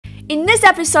In this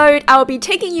episode, I will be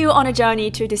taking you on a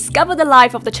journey to discover the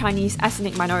life of the Chinese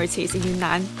ethnic minorities in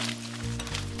Yunnan,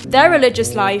 their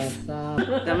religious life,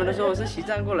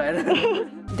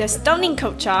 their stunning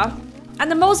culture,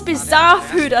 and the most bizarre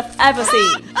food I've ever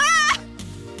seen.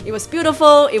 It was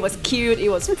beautiful, it was cute, it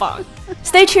was fun.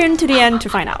 Stay tuned to the end to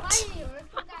find out.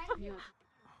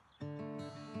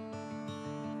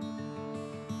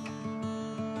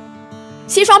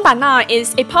 Xishuangbanna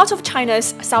is a part of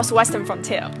China's southwestern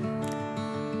frontier.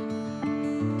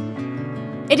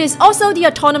 It is also the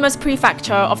autonomous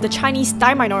prefecture of the Chinese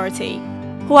Dai minority,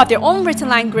 who have their own written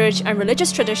language and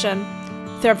religious tradition,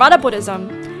 Theravada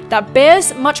Buddhism, that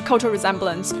bears much cultural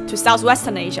resemblance to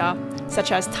southwestern Asia,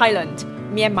 such as Thailand,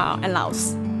 Myanmar, and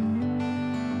Laos.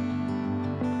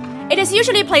 It is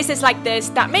usually places like this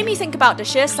that made me think about the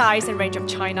sheer size and range of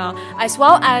China, as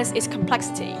well as its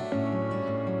complexity.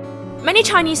 Many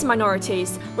Chinese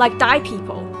minorities, like Dai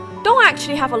people, don't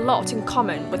actually have a lot in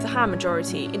common with the Han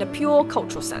majority in a pure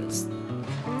cultural sense.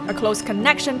 A close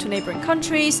connection to neighboring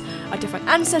countries, a different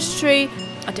ancestry,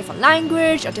 a different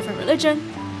language, a different religion.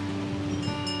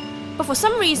 But for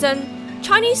some reason,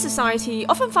 Chinese society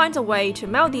often finds a way to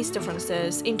meld these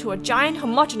differences into a giant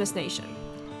homogeneous nation.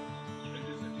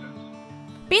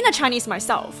 Being a Chinese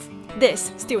myself,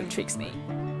 this still intrigues me.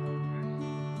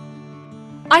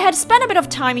 I had spent a bit of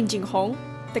time in Jinhong,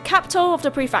 the capital of the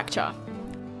prefecture,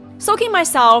 soaking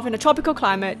myself in a tropical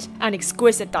climate and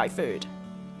exquisite Thai food.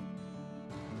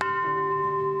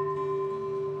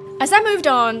 As I moved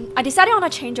on, I decided on a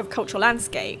change of cultural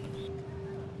landscape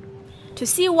to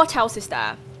see what else is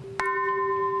there.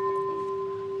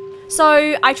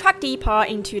 So I trekked deeper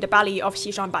into the valley of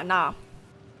Xishuangbanna.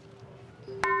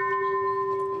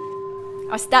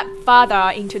 I stepped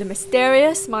further into the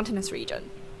mysterious mountainous region.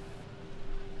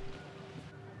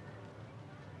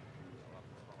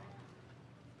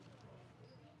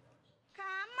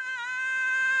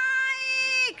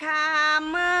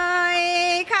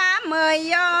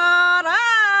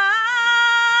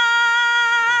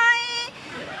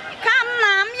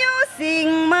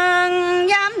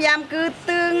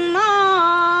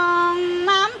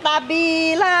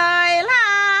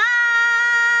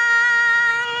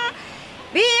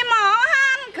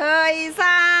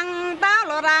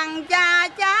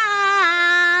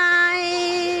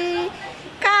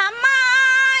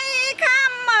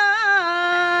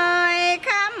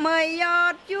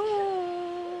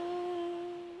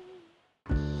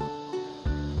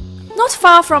 Not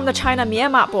far from the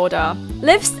China-Myanmar border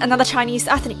lives another Chinese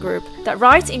ethnic group that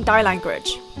writes in Dai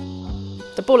language,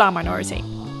 the Bulang minority.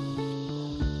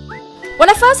 When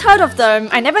I first heard of them,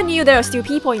 I never knew there are still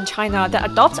people in China that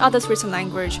adopt others' written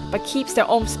language but keeps their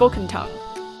own spoken tongue.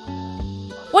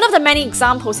 One of the many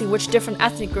examples in which different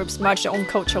ethnic groups merge their own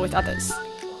culture with others.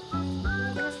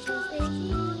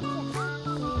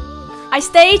 I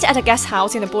stayed at a guest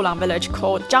house in the Bulang village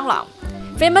called Zhanglang,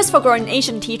 famous for growing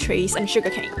Asian tea trees and sugar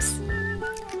canes.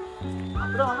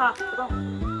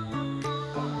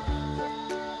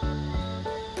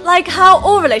 Like how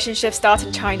all relationships start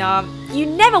in China, you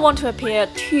never want to appear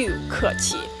too 客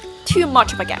气, too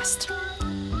much of a guest.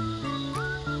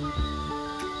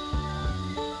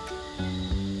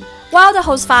 While the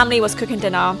host family was cooking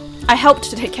dinner, I helped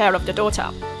to take care of the daughter.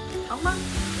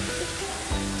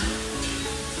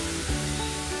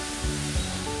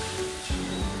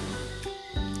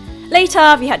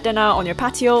 Later, we had dinner on your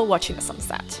patio watching the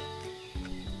sunset.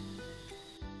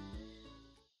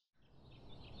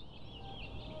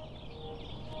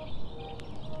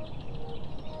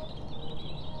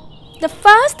 The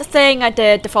first thing I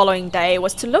did the following day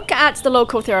was to look at the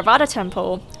local Theravada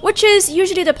temple, which is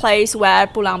usually the place where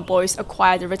Bulang boys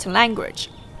acquire the written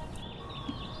language.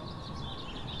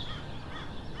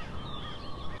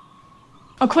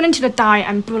 According to the Dai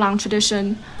and Bulang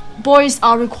tradition, boys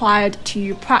are required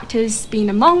to practice being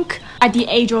a monk at the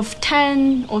age of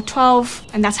 10 or 12,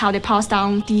 and that's how they pass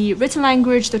down the written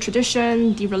language, the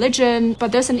tradition, the religion.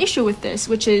 But there's an issue with this,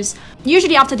 which is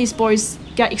usually after these boys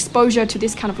get exposure to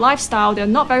this kind of lifestyle, they're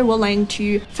not very willing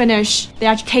to finish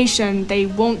their education. They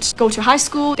won't go to high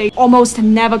school, they almost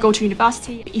never go to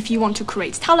university. If you want to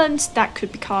create talent, that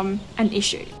could become an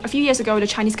issue. A few years ago, the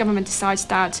Chinese government decides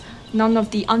that none of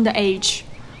the underage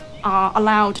are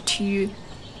allowed to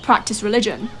practice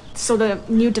religion. So the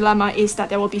new dilemma is that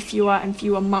there will be fewer and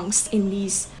fewer monks in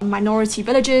these minority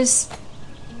villages,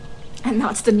 and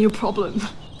that's the new problem.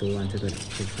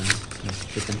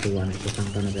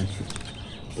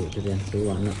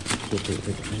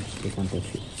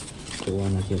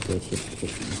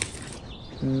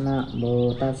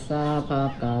 Namo tassa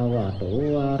bhagavato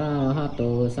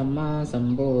arahato samma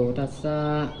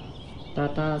sambuddhassa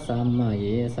Tata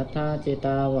Samaye Sata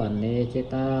Jeta Wane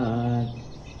Jeta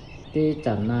Ti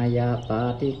Janaya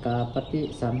Patika Pati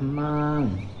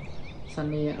Sammang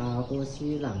Sani Ahu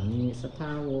Si Langi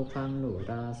Sata Wopang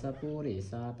Lura Sapuri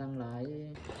Sa Tang Lai.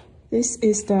 This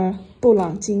is the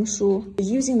Bulang Jingshu,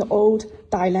 using the old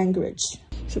Dai language.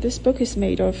 So this book is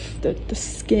made of the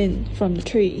skin from the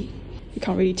tree. You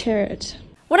can't really tear it.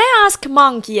 When I asked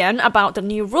Monk Yan about the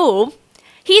new rule,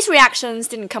 his reactions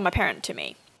didn't come apparent to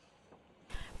me.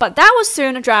 But that was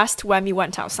soon addressed when we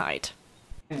went outside.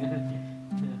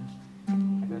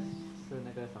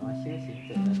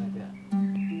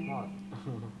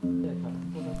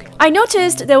 I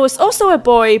noticed there was also a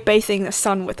boy bathing the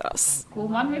sun with us.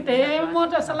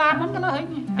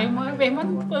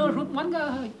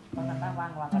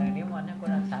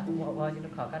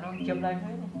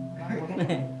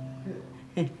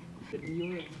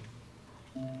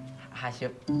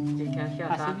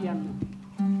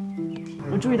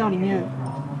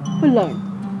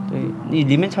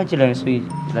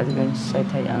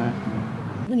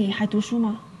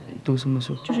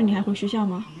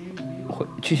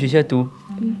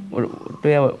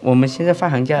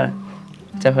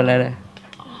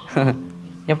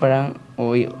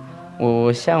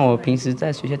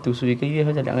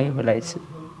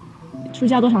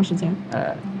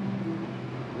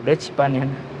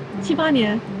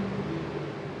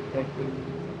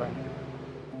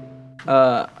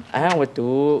我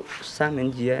读3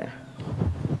年级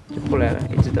就不来了，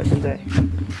一直到现在。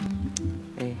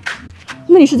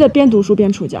那你是在边读书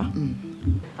边出家？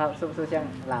他是不是像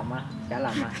喇嘛？小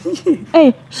喇嘛？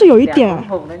哎，是有一点。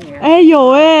哎，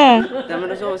有哎。他们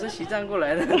都说我是西藏过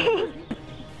来的。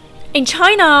In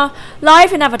China,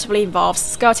 life inevitably involves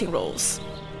skirting rules.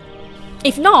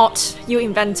 If not, you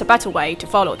invent a better way to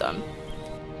follow them.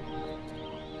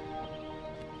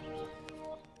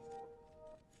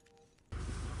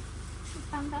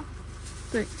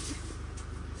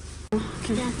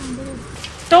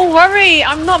 Don't worry,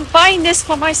 I'm not buying this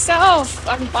for myself.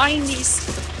 I'm buying these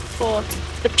for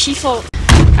the people.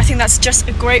 I think that's just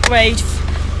a great way. To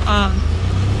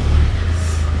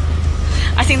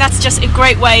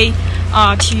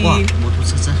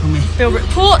build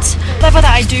rapport. Whatever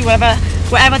that I do,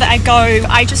 wherever that I go,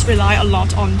 I just rely a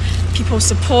lot on people's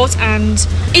support, and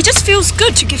it just feels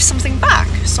good to give something back.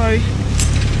 So.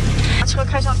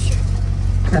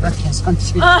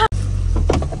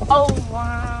 Oh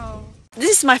wow!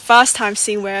 This is my first time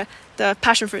seeing where the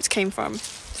passion fruits came from.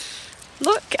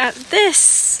 Look at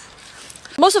this!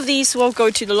 Most of these will go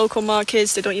to the local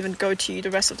markets, they don't even go to the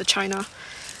rest of the China.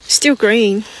 Still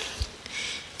green.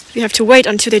 You have to wait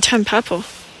until they turn purple.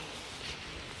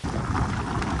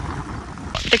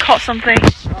 They caught something.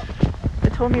 They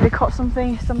told me they caught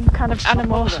something, some kind of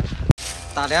animal.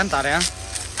 打量。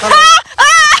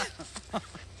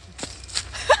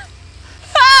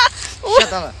吓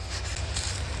到了。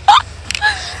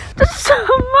这是什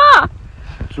么？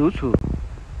竹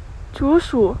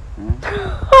鼠。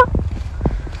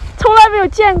从来没有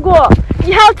见过，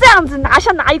你还要这样子拿，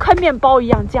像拿一块面包一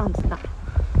样这样子拿。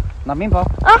拿面包？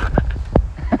啊！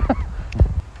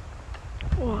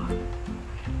哇！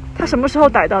他什么时候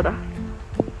逮到的？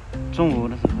中午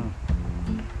的时候。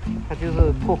他就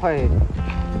是破坏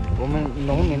我们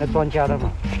农民的庄稼的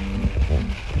嘛。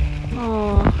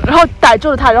哦，然后逮住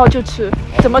了它，然后就吃，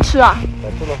怎么吃啊？逮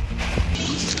住了，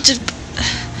这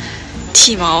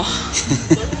剃毛。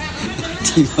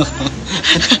剃毛。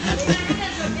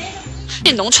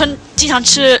你农村经常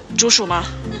吃竹鼠吗？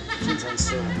经常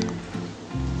吃，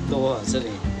多这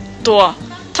里。多，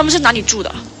他们是哪里住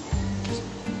的？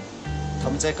他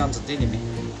们在甘蔗地里面。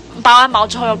拔完毛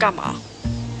之后要干嘛？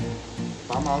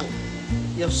拔毛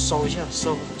要收一下，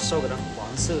收给它黄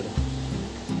色的。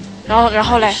然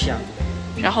后嘞？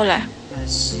然后嘞？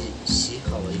洗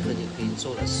好了以后就可以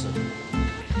做来吃。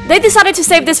They decided to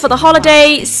save this for the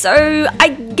holiday, so I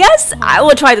guess I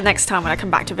will try the next time when I come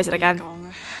back to visit again.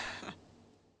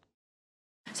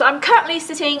 So I'm currently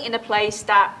sitting in a place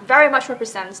that very much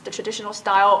represents the traditional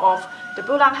style of the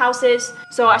Bulang houses.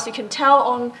 So as you can tell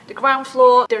on the ground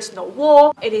floor, there's no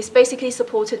wall. It is basically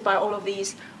supported by all of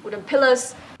these wooden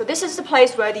pillars. So this is the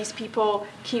place where these people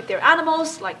keep their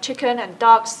animals like chicken and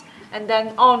ducks. And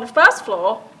then on the first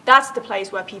floor, that's the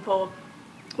place where people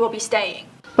will be staying.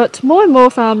 But more and more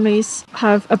families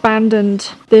have abandoned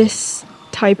this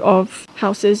type of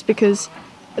houses because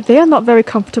they are not very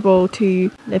comfortable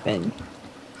to live in.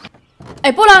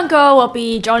 A Bulang girl will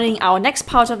be joining our next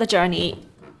part of the journey.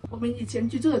 们以前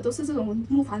居住的都是这种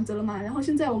木房子了嘛，然后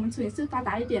现在我们村也是发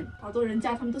达一点，好多人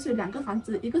家他们都是有2个房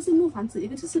子，一个是木房子，一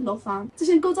个就是楼房，这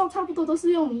些构造差不多都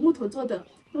是用木头做的。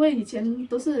因为以前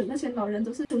都是那些老人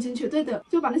都是成群结队的，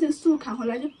就把那些树砍回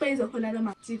来就背着回来了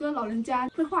嘛。几个老人家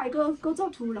会画一个构造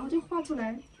图，然后就画出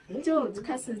来，就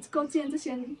开始构建这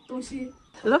些东西。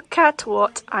Look at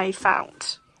what I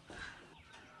found.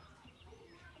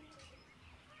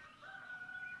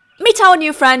 Meet our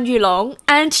new friend Yulong,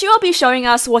 and she will be showing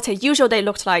us what a usual day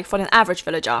looked like for an average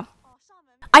villager.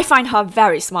 I find her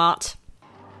very smart.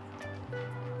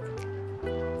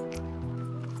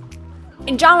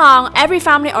 In Jianglang, every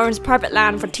family owns private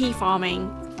land for tea farming.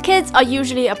 Kids are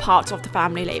usually a part of the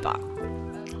family labor.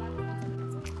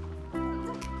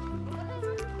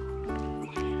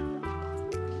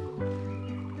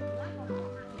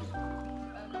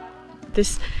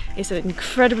 This is an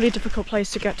incredibly difficult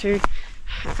place to get to,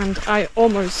 and I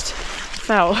almost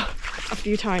fell a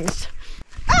few times.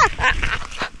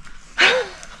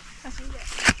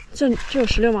 这有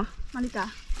16吗？马里嘎。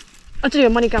啊，这里有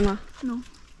马里嘎吗 ？No。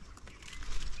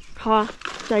好啊，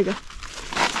下一个。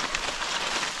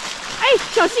哎，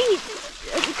小心你，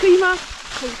可以吗？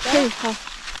可以，好。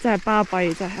在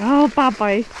800，然后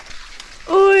800。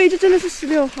哎，这真的是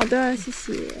16。好的，谢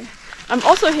谢。I'm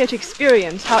also here to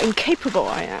experience how incapable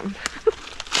I am.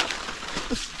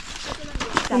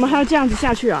 我们还要这样子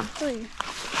下去啊？对。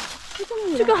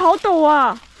这个好陡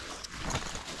啊！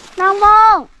南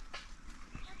风。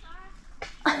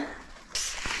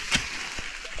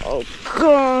Oh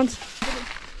God！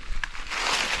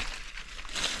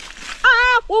 啊！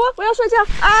我要睡觉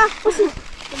啊！不行。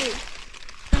这里，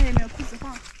那也没有裤子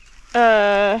放。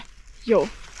有。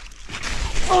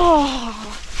哦，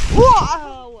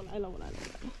哇！我来了。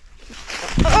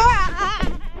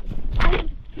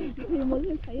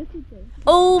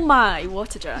Oh my,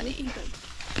 what a journey.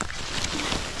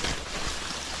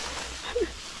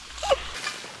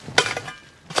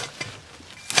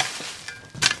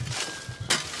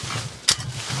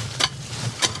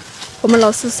我们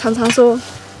老师常常说，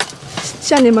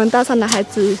像你们大山的孩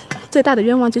子，最大的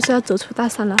愿望就是要走出大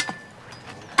山了。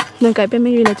能改变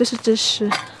命运的就是知识。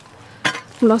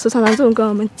我们老师常常这么跟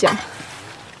我们讲，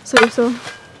所以说，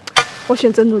我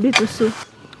选择努力读书。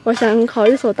我想考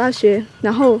一所大学，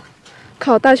然后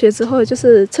考大学之后，就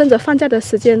是趁着放假的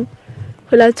时间，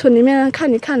回来村里面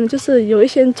看一看，就是有一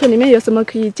些村里面有什么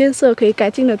可以建设、可以改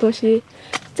进的东西，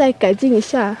再改进一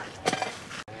下。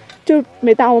就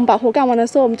每当我们把活干完的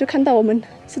时候，我们就看到我们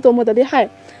是多么的厉害，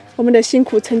我们的辛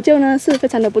苦成就呢是非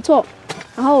常的不错。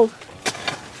然后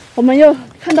我们又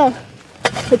看到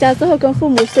回家之后跟父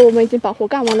母说我们已经把活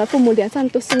干完了，父母脸上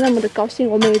都是那么的高兴，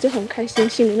我们也就很开心，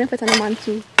心里面非常的满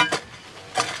足。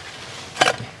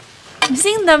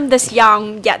Seeing them this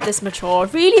young yet this mature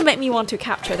really made me want to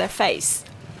capture their face.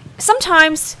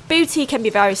 Sometimes beauty can be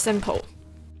very simple.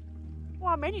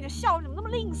 哇，美女的笑怎么那么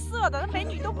吝啬的？美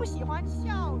女都不喜欢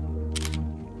笑。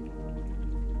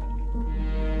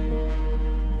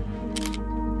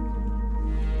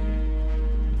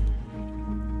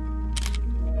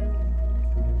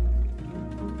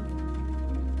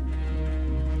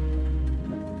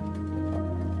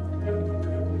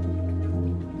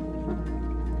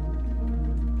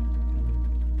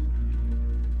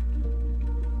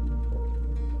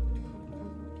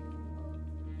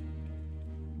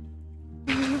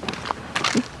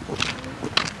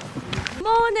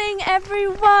Morning,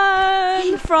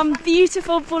 everyone from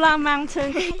beautiful Bulang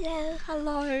Mountain.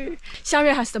 Hello.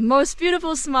 Xiaoyue has the most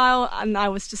beautiful smile, and I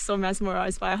was just so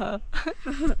mesmerized by her.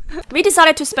 We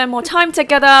decided to spend more time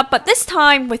together, but this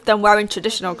time with them wearing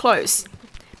traditional clothes.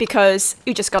 Because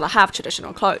you just gotta have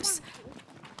traditional clothes.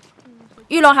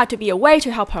 Yulong had to be away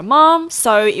to help her mom,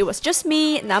 so it was just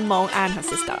me, Namong, and her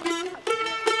sister.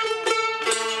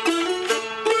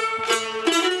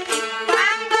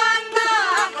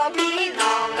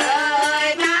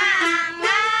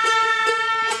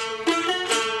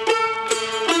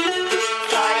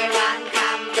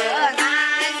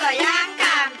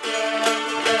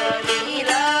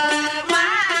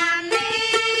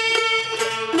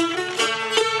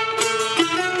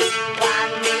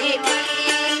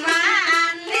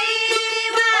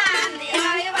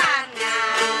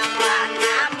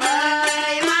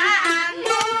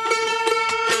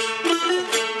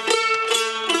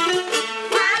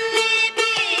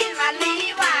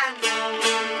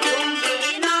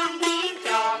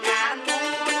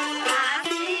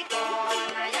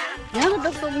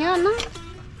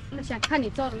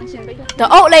 The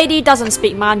old lady doesn't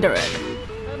speak Mandarin,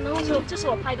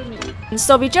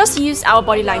 so we just use our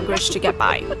body language to get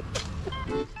by.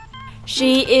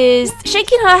 She is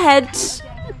shaking her head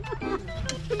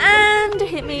and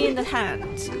hit me in the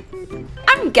hand.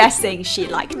 I'm guessing she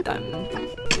liked them.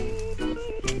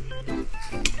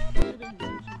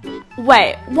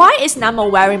 Wait, why is Namo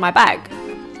wearing my bag?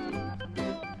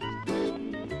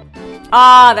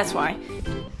 Ah, that's why.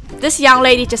 This young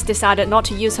lady just decided not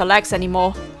to use her legs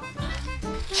anymore.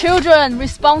 Children,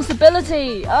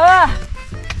 responsibility. I'm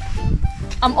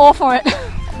all for it.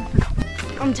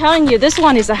 I'm telling you, this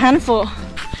one is a handful.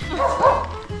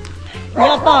 你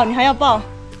要抱，你还要抱。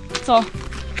走。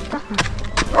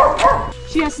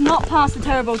She has not passed the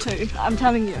terrible two, I'm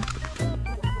telling you.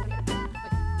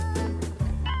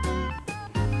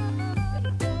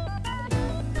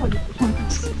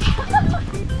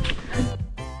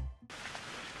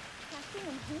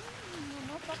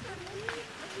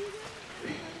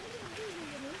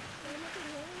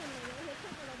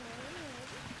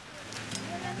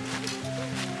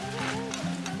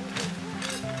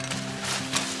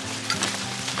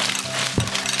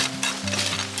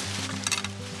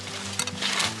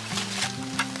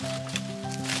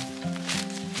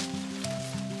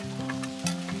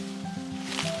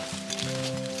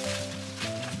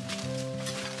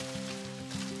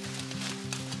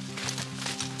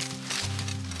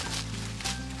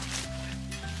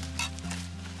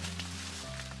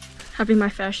 Having my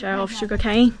fair share of sugar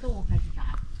cane.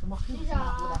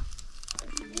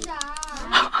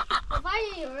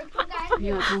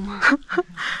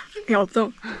 咬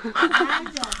动。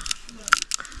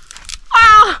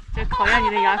啊！这考验你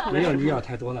的牙口。没有你咬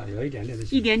太多了，咬一点点就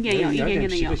行。一点点咬，一点点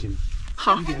的咬。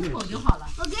好。一点点口就好了。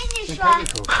我跟你说。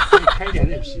开一点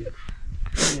点皮，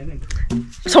开一点点口。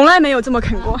从来没有这么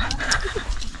啃过。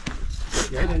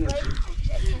咬一点点皮。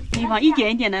 你往一点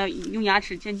一点的用牙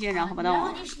齿尖尖，然后把它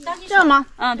往这样吗？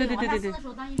嗯，对对对对对。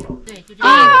对，就这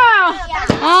样。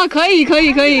可以可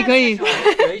以可以可以。咬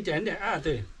一点点啊，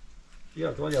对，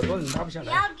咬多你拿不下来。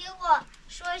你要给我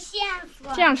说线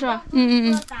索。这样是吧？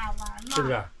嗯。打完了。是不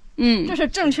是？嗯，这是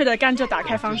正确的甘蔗打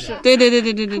开方式。对对对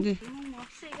对对对对。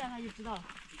试一下他就知道了。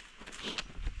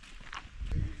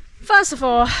First of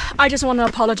all, I just want to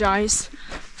apologize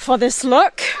for this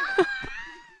look.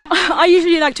 I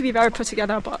usually like to be very put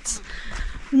together, but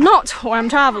not when I'm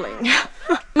traveling.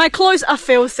 My clothes are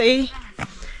filthy.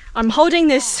 I'm holding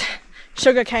this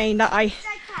sugar cane that I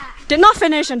did not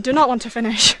finish and do not want to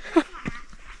finish.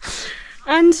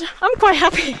 And I'm quite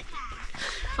happy.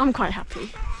 I'm quite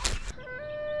happy.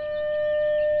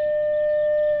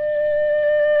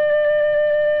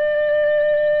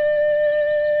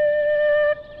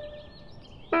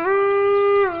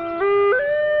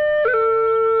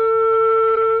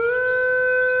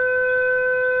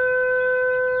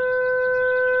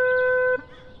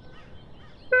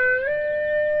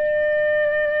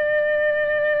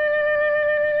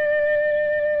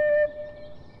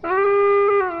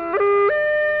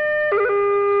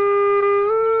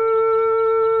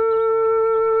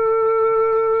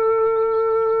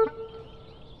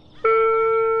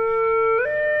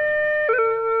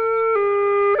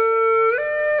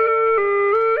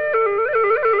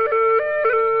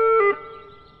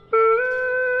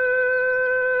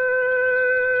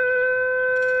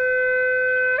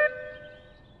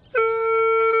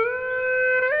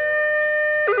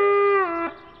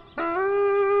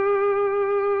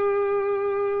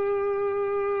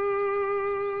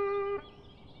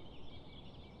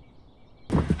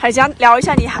海江，聊一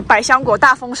下你百香果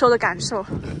大丰收的感受。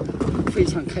非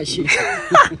常开心，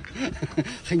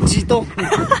很激动。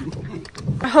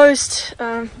My host,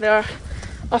 they're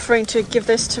offering to give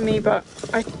this to me, but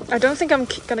I don't think I'm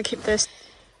gonna keep this.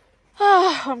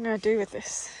 What I'm gonna do with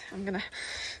this? I'm gonna.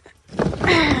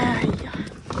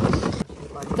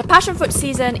 The passion fruit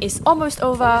season is almost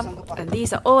over, and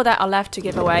these are all that are left to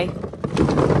give away.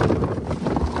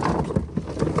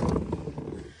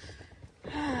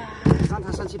 让他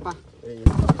上去吧。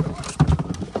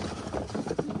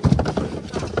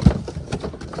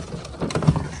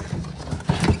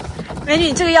美女，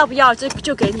你这个要不要？这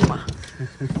就给你嘛。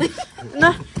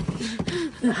那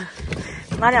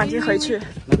拿2斤回去。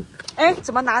哎，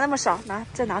怎么拿那么少？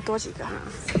再拿多几个。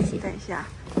等一下。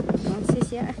谢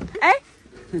谢。哎。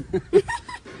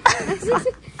谢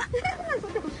谢。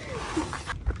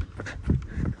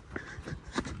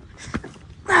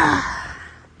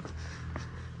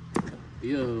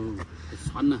哟，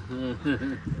酸了。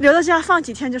留在家放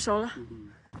几天就熟了。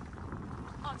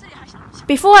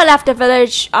Before I left the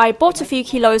village, I bought a few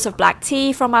kilos of black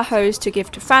tea from my host to give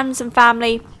to friends and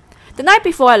family. The night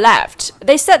before I left,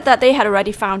 they said that they had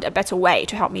already found a better way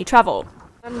to help me travel.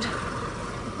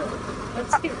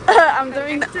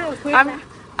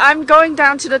 I'm going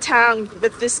down to the town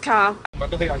with this car. I'm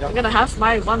gonna have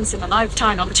my once in a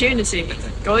lifetime opportunity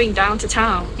going down to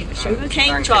town in a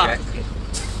sugarcane truck.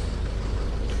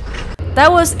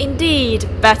 That was indeed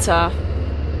better.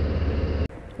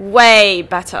 Way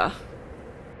better.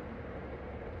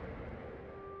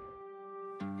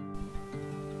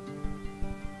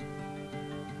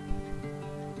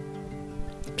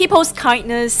 People's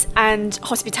kindness and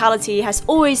hospitality has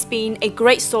always been a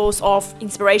great source of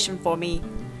inspiration for me.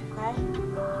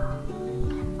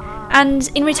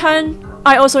 And in return,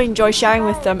 I also enjoy sharing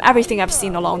with them everything I've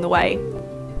seen along the way.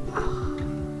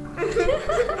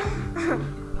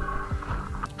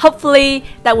 Hopefully,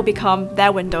 that will become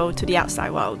their window to the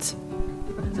outside world.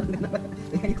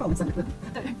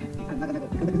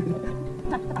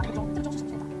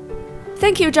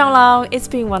 Thank you, Zhang Lao. It's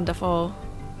been wonderful.